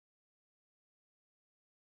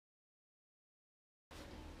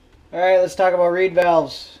Alright, let's talk about reed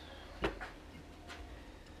valves.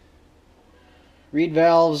 Reed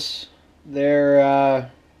valves, they're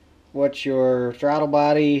what your throttle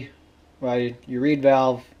body, well, your reed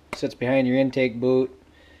valve sits behind your intake boot.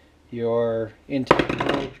 Your intake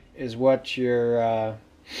boot is what your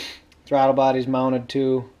throttle body's mounted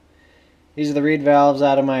to. These are the reed valves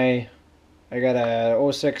out of I got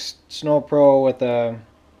a 06 Snow Pro with a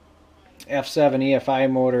F7 EFI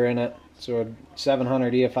motor in it, so a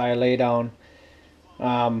 700 EFI laydown.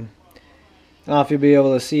 I don't know if you'll be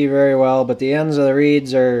able to see very well, but the ends of the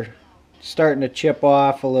reeds are starting to chip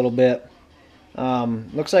off a little bit.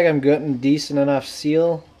 Looks like I'm getting decent enough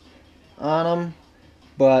seal on them,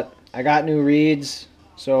 but I got new reeds,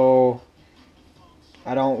 so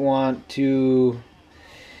I don't want to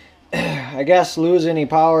I guess lose any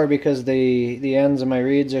power because the ends of my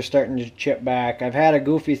reeds are starting to chip back. I've had a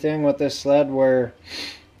goofy thing with this sled where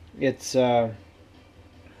it's kind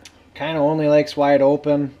of only likes wide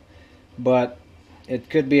open, but it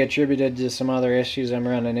could be attributed to some other issues I'm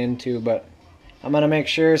running into. But I'm going to make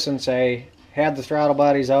sure, since I had the throttle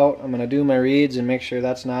bodies out, I'm going to do my reeds and make sure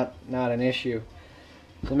that's not an issue.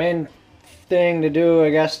 The main thing to do,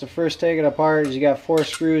 I guess, to first take it apart is you got 4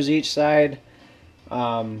 screws each side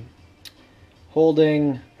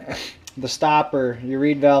holding the stopper, your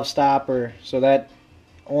reed valve stopper, so that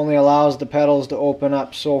only allows the pedals to open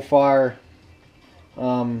up so far.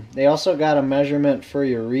 They also got a measurement for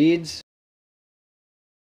your reeds.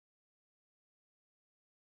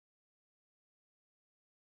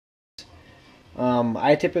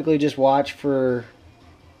 I typically just watch for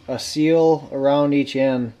a seal around each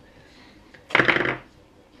end.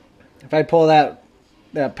 If I pull that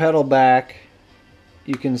pedal back,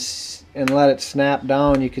 you can and let it snap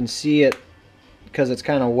down, you can see it, because it's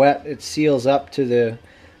kind of wet, it seals up to the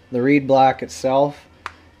reed block itself.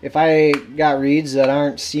 If I got reeds that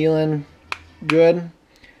aren't sealing good,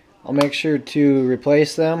 I'll make sure to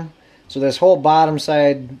replace them. So this whole bottom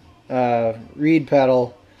side reed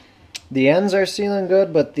pedal, the ends are sealing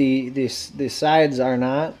good, but the sides are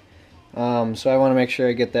not. So I want to make sure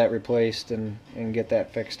I get that replaced and get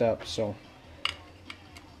that fixed up. So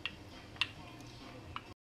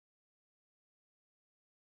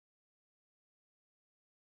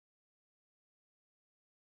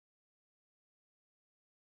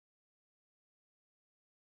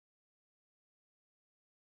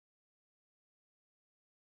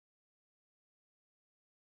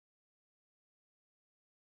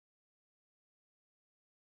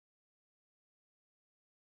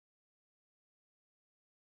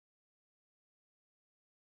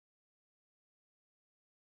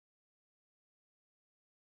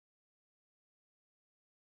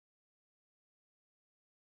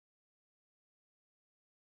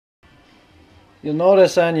you'll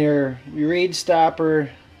notice on your reed stopper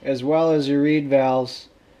as well as your reed valves,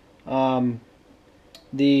 I'll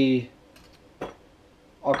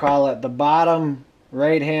call it the bottom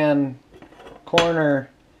right hand corner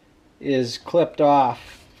is clipped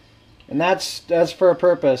off, and that's for a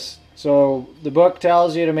purpose. So the book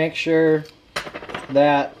tells you to make sure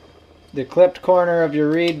that the clipped corner of your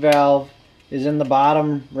reed valve is in the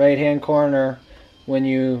bottom right hand corner when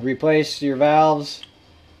you replace your valves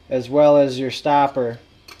as well as your stopper.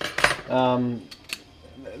 The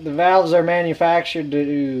valves are manufactured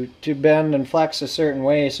to bend and flex a certain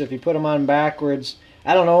way, so if you put them on backwards,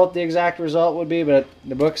 I don't know what the exact result would be, but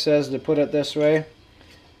the book says to put it this way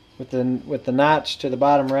with the notch to the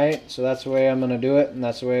bottom right. So that's the way I'm going to do it, and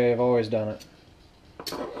that's the way I've always done it.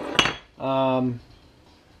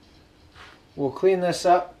 We'll clean this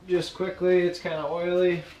up just quickly. It's kind of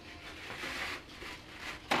oily.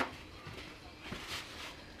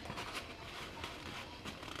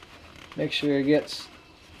 Make sure it gets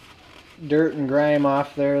dirt and grime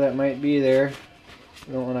off there that might be there.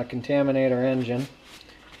 We don't want to contaminate our engine.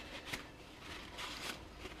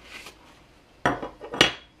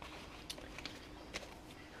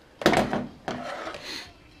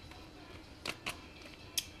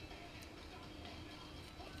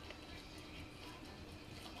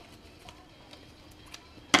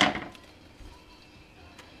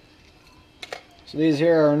 So these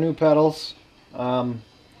here are our new pedals.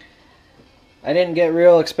 I didn't get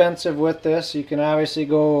real expensive with this. You can obviously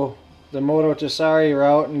go the Moto Tasari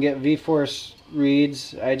route and get V-Force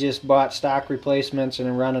reeds. I just bought stock replacements and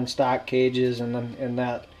I'm running stock cages, and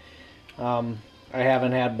that I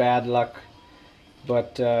haven't had bad luck.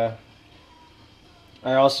 But I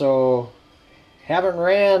also haven't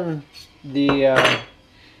ran the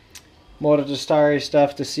Moto Tasari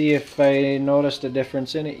stuff to see if I noticed a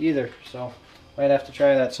difference in it either. So might have to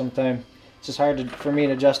try that sometime. It's just hard for me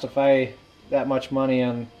to justify that much money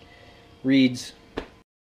on reeds.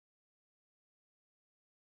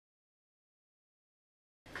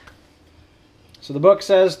 So the book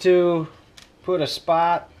says to put a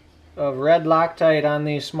spot of red Loctite on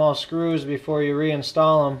these small screws before you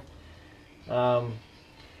reinstall them.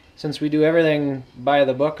 Since we do everything by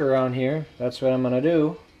the book around here, that's what I'm going to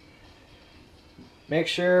do. Make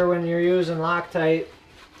sure when you're using Loctite,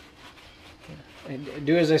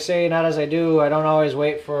 do as I say, not as I do. I don't always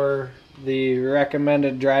wait for the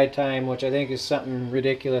recommended dry time, which I think is something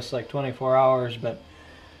ridiculous like 24 hours, but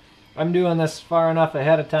I'm doing this far enough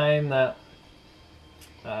ahead of time that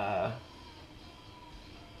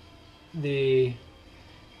the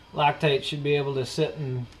Loctite should be able to sit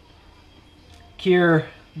and cure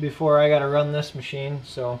before I got to run this machine.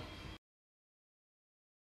 So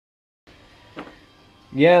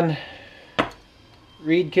again,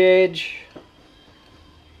 reed cage,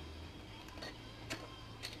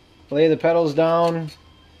 lay the pedals down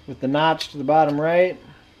with the notch to the bottom right,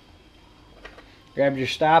 grab your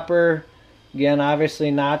stopper, again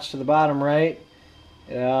obviously notch to the bottom right.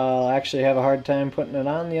 I'll actually have a hard time putting it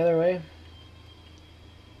on the other way.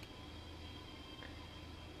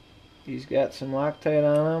 He's got some Loctite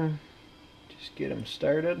on him. Just get him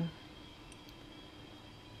started.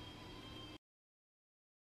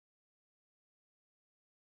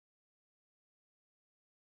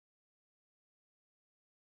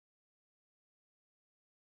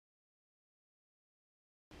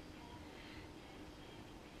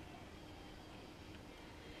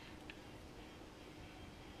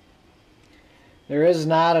 There is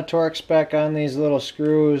not a torque spec on these little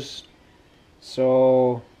screws,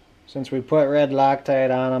 so since we put red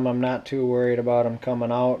Loctite on them, I'm not too worried about them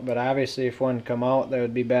coming out. But obviously if one come out, that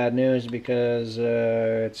would be bad news, because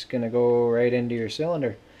it's going to go right into your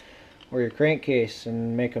cylinder or your crankcase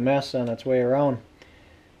and make a mess on its way around.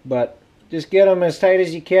 But just get them as tight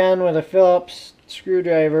as you can with a Phillips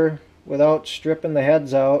screwdriver without stripping the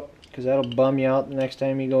heads out, because that'll bum you out the next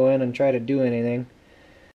time you go in and try to do anything.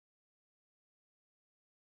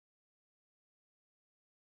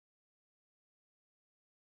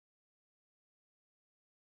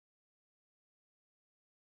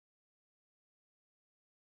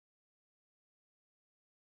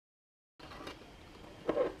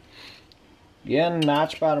 Again,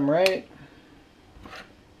 notch bottom right,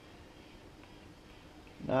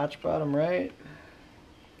 notch bottom right.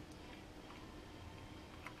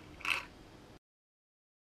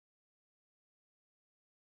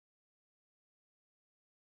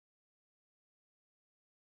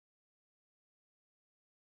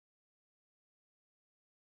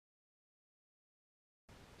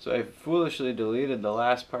 So I foolishly deleted the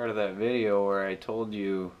last part of that video where I told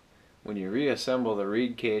you when you reassemble the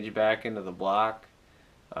reed cage back into the block,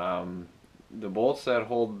 the bolts that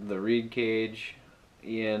hold the reed cage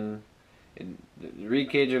in, the reed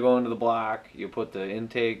cage will go into the block. You put the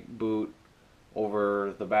intake boot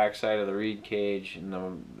over the back side of the reed cage, and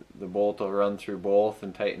the bolt will run through both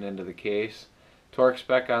and tighten into the case. Torque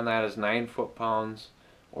spec on that is 9 foot-pounds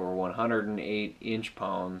or 108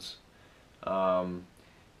 inch-pounds.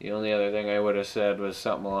 The only other thing I would have said was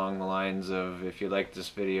something along the lines of, if you like this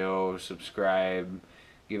video, subscribe,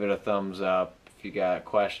 give it a thumbs up. If you got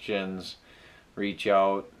questions, reach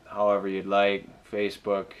out however you'd like.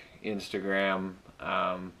 Facebook, Instagram,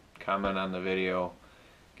 comment on the video.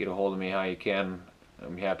 Get a hold of me how you can.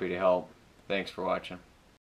 I'm happy to help. Thanks for watching.